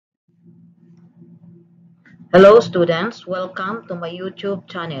Hello students, welcome to my YouTube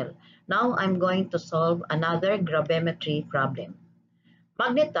channel. Now I'm going to solve another gravimetry problem.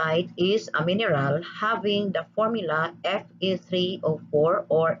 Magnetite is a mineral having the formula Fe3O4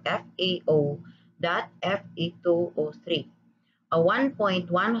 or FeO.Fe2O3. A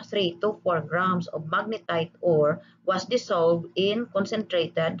 1.1324 grams of magnetite ore was dissolved in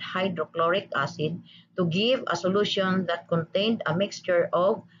concentrated hydrochloric acid to give a solution that contained a mixture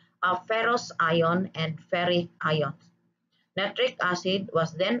of a ferrous ion and ferric ions. Nitric acid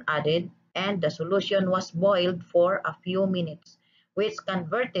was then added and the solution was boiled for a few minutes, which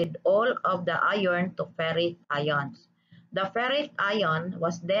converted all of the iron to ferric ions. The ferric ion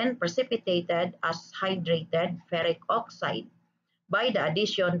was then precipitated as hydrated ferric oxide by the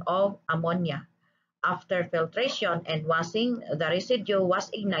addition of ammonia. After filtration and washing, the residue was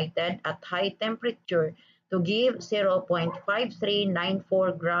ignited at high temperature to give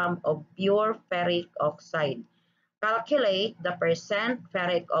 0.5394 gram of pure ferric oxide. Calculate the percent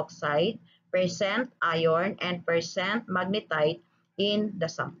ferric oxide, percent iron, and percent magnetite in the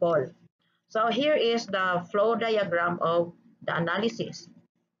sample. So here is the flow diagram of the analysis.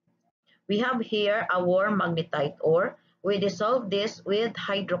 We have here our magnetite ore. We dissolve this with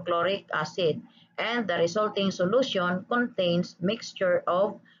hydrochloric acid and the resulting solution contains mixture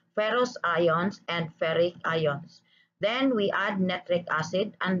of ferrous ions and ferric ions. Then we add nitric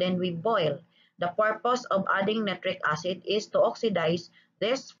acid and then we boil. The purpose of adding nitric acid is to oxidize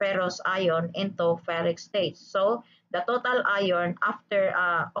this ferrous ion into ferric state. So the total iron after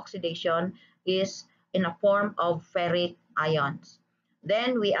oxidation is in a form of ferric ions.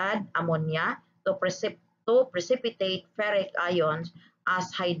 Then we add ammonia to precipitate ferric ions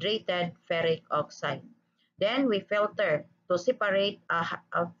as hydrated ferric oxide. Then we filter to separate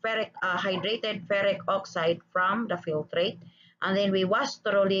hydrated ferric oxide from the filtrate. And then we wash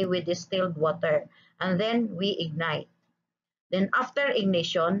thoroughly with distilled water. And then we ignite. Then after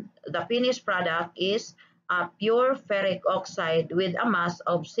ignition, the finished product is a pure ferric oxide with a mass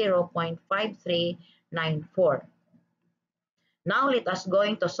of 0.5394. Now let us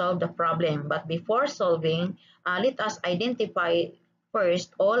going to solve the problem. But before solving, let us identify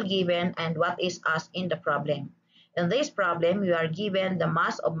first all given and what is asked in the problem. In this problem, we are given the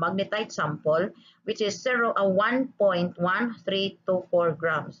mass of magnetite sample, which is 1.1324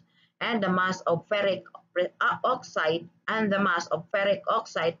 grams, and the mass of ferric oxide and the mass of ferric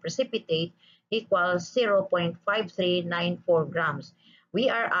oxide precipitate equals 0.5394 grams. We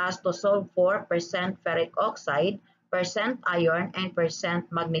are asked to solve for percent ferric oxide, percent iron, and percent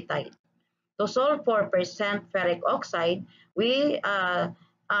magnetite. To solve for percent ferric oxide, we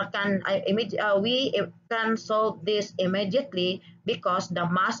can solve this immediately because the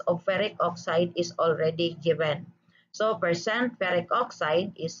mass of ferric oxide is already given. So percent ferric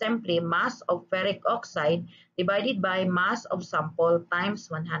oxide is simply mass of ferric oxide divided by mass of sample times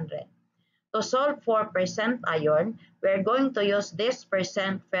 100. To solve for percent iron, we're going to use this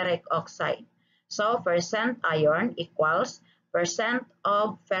percent ferric oxide. So percent iron equals percent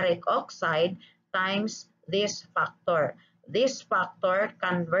of ferric oxide times this factor. This factor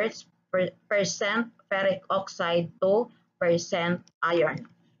converts percent ferric oxide to percent iron.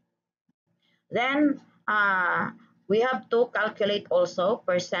 Then we have to calculate also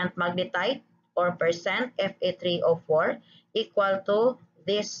percent magnetite or percent Fe3O4 equal to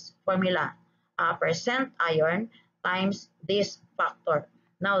this formula. Percent iron times this factor.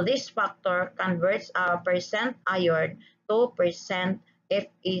 Now this factor converts percent iron to percent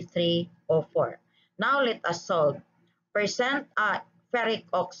Fe3O4. Now let us solve. Percent ferric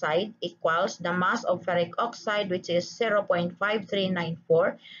oxide equals the mass of ferric oxide, which is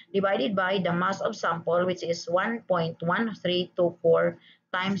 0.5394 divided by the mass of sample, which is 1.1324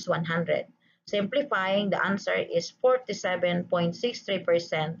 times 100. Simplifying, the answer is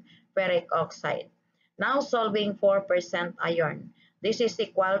 47.63% ferric oxide. Now solving for percent iron. This is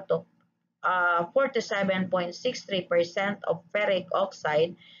equal to 47.63% of ferric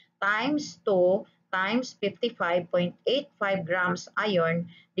oxide times 2 times 55.85 grams iron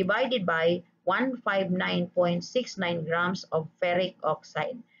divided by 159.69 grams of ferric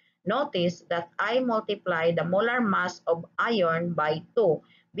oxide. Notice that I multiply the molar mass of iron by 2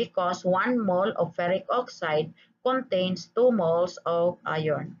 because 1 mole of ferric oxide contains 2 moles of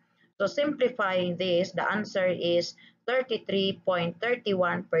iron. So simplifying this, the answer is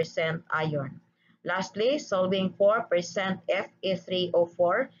 33.31% iron. Lastly, solving for percent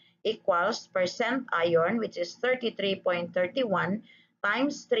Fe3O4 equals percent iron, which is 33.31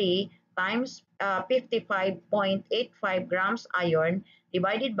 times 3 times 55.85 grams iron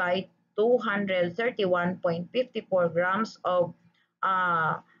divided by 231.54 grams of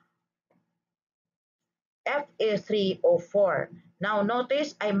Fe3O4. Now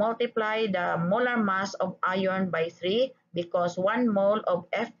notice I multiply the molar mass of iron by 3 because 1 mole of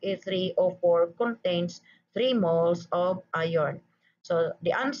Fe3O4 contains 3 moles of iron. So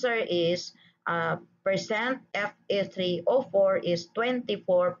the answer is percent Fe3O4 is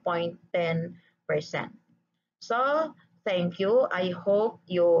 24.10%. So thank you. I hope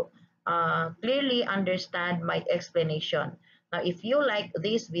you clearly understand my explanation. Now, if you like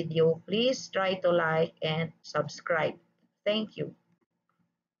this video, please try to like and subscribe. Thank you.